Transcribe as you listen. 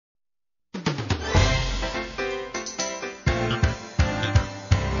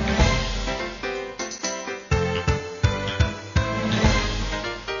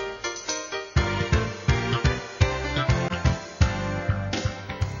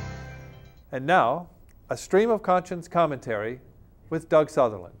And now, a stream of conscience commentary with Doug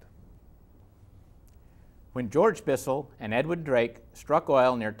Sutherland. When George Bissell and Edwin Drake struck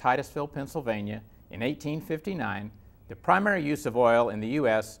oil near Titusville, Pennsylvania in 1859, the primary use of oil in the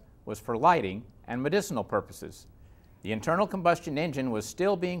U.S. was for lighting and medicinal purposes. The internal combustion engine was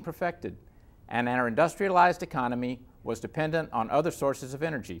still being perfected, and our industrialized economy was dependent on other sources of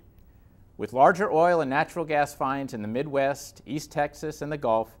energy. With larger oil and natural gas finds in the Midwest, East Texas, and the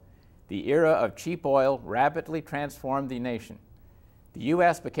Gulf, the era of cheap oil rapidly transformed the nation. The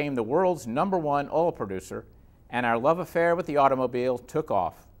U.S. became the world's #1 oil producer, and our love affair with the automobile took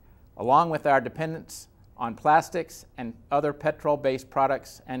off, along with our dependence on plastics and other petrol-based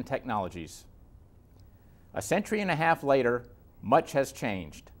products and technologies. A century and a half later, much has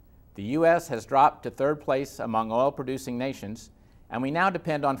changed. The U.S. has dropped to third place among oil-producing nations, and we now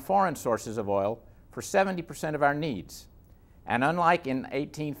depend on foreign sources of oil for 70% of our needs. And unlike in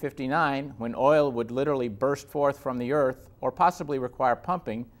 1859, when oil would literally burst forth from the earth or possibly require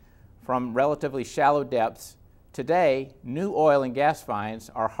pumping from relatively shallow depths, today new oil and gas finds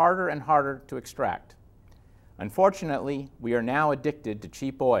are harder and harder to extract. Unfortunately, we are now addicted to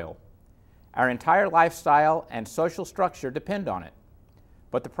cheap oil. Our entire lifestyle and social structure depend on it.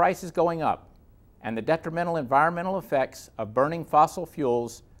 But the price is going up, and the detrimental environmental effects of burning fossil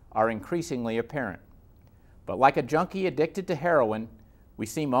fuels are increasingly apparent. But like a junkie addicted to heroin, we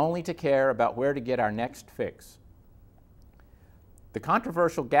seem only to care about where to get our next fix. The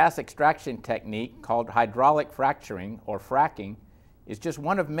controversial gas extraction technique called hydraulic fracturing, or fracking, is just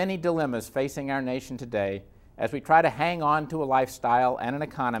one of many dilemmas facing our nation today as we try to hang on to a lifestyle and an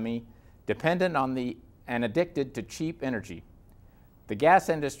economy dependent on and addicted to cheap energy. The gas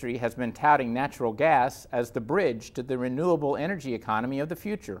industry has been touting natural gas as the bridge to the renewable energy economy of the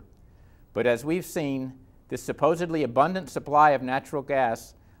future. But as we've seen, this supposedly abundant supply of natural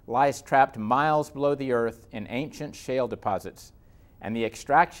gas lies trapped miles below the earth in ancient shale deposits, and the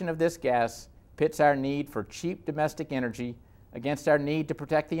extraction of this gas pits our need for cheap domestic energy against our need to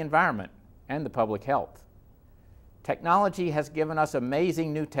protect the environment and the public health. Technology has given us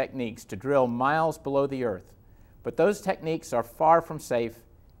amazing new techniques to drill miles below the earth, but those techniques are far from safe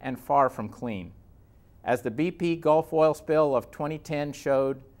and far from clean. As the BP Gulf oil spill of 2010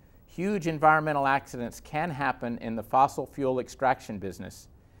 showed, huge environmental accidents can happen in the fossil fuel extraction business,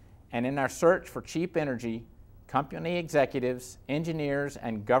 and in our search for cheap energy, company executives, engineers,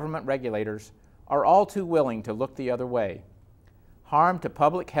 and government regulators are all too willing to look the other way. Harm to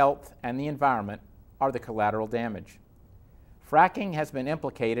public health and the environment are the collateral damage. Fracking has been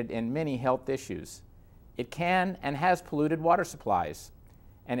implicated in many health issues. It can and has polluted water supplies,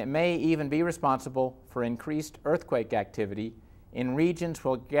 and it may even be responsible for increased earthquake activity in regions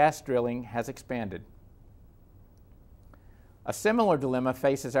where gas drilling has expanded. A similar dilemma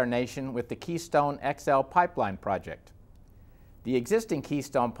faces our nation with the Keystone XL pipeline project. The existing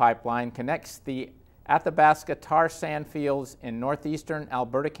Keystone pipeline connects the Athabasca tar sand fields in northeastern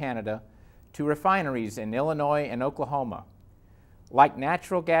Alberta, Canada, to refineries in Illinois and Oklahoma. Like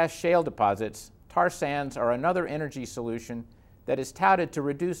natural gas shale deposits, tar sands are another energy solution that is touted to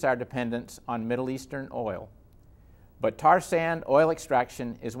reduce our dependence on Middle Eastern oil. But tar sand oil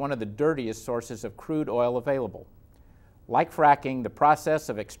extraction is one of the dirtiest sources of crude oil available. Like fracking, the process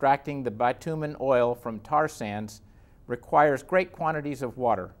of extracting the bitumen oil from tar sands requires great quantities of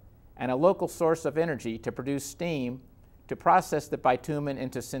water and a local source of energy to produce steam to process the bitumen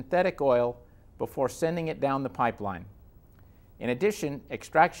into synthetic oil before sending it down the pipeline. In addition,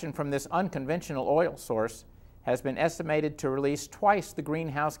 extraction from this unconventional oil source has been estimated to release twice the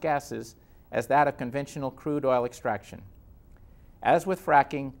greenhouse gases as that of conventional crude oil extraction. As with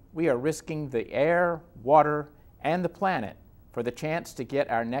fracking, we are risking the air, water, and the planet for the chance to get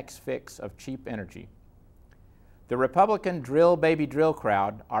our next fix of cheap energy. The Republican drill baby drill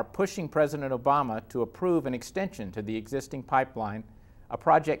crowd are pushing President Obama to approve an extension to the existing pipeline, a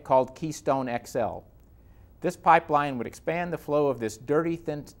project called Keystone XL. This pipeline would expand the flow of this dirty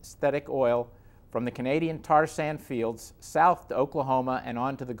synthetic oil from the Canadian tar sand fields south to Oklahoma and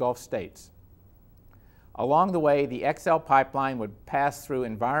on to the Gulf states. Along the way, the XL pipeline would pass through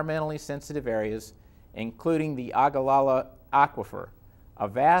environmentally sensitive areas, including the Ogallala Aquifer, a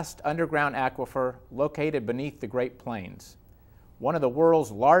vast underground aquifer located beneath the Great Plains. One of the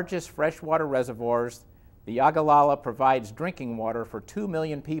world's largest freshwater reservoirs, the Ogallala provides drinking water for 2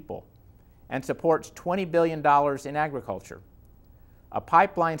 million people and supports $20 billion in agriculture. A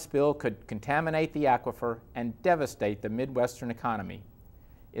pipeline spill could contaminate the aquifer and devastate the Midwestern economy.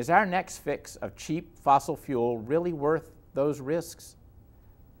 Is our next fix of cheap fossil fuel really worth those risks?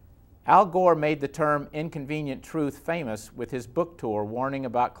 Al Gore made the term inconvenient truth famous with his book tour warning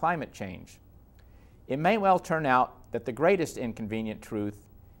about climate change. It may well turn out that the greatest inconvenient truth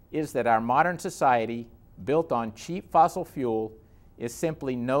is that our modern society, built on cheap fossil fuel, is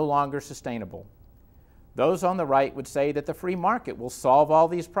simply no longer sustainable. Those on the right would say that the free market will solve all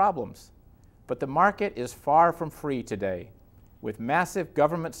these problems. But the market is far from free today, with massive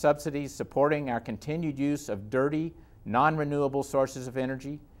government subsidies supporting our continued use of dirty, non-renewable sources of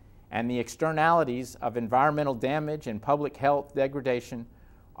energy, and the externalities of environmental damage and public health degradation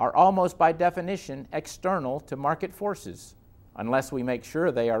are almost by definition external to market forces, unless we make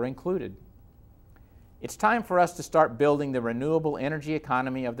sure they are included. It's time for us to start building the renewable energy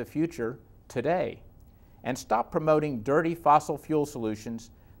economy of the future today, and stop promoting dirty fossil fuel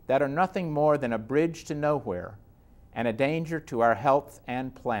solutions that are nothing more than a bridge to nowhere and a danger to our health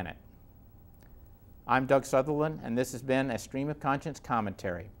and planet. I'm Doug Sutherland, and this has been a Stream of Conscience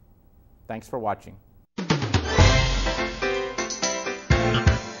commentary. Thanks for watching.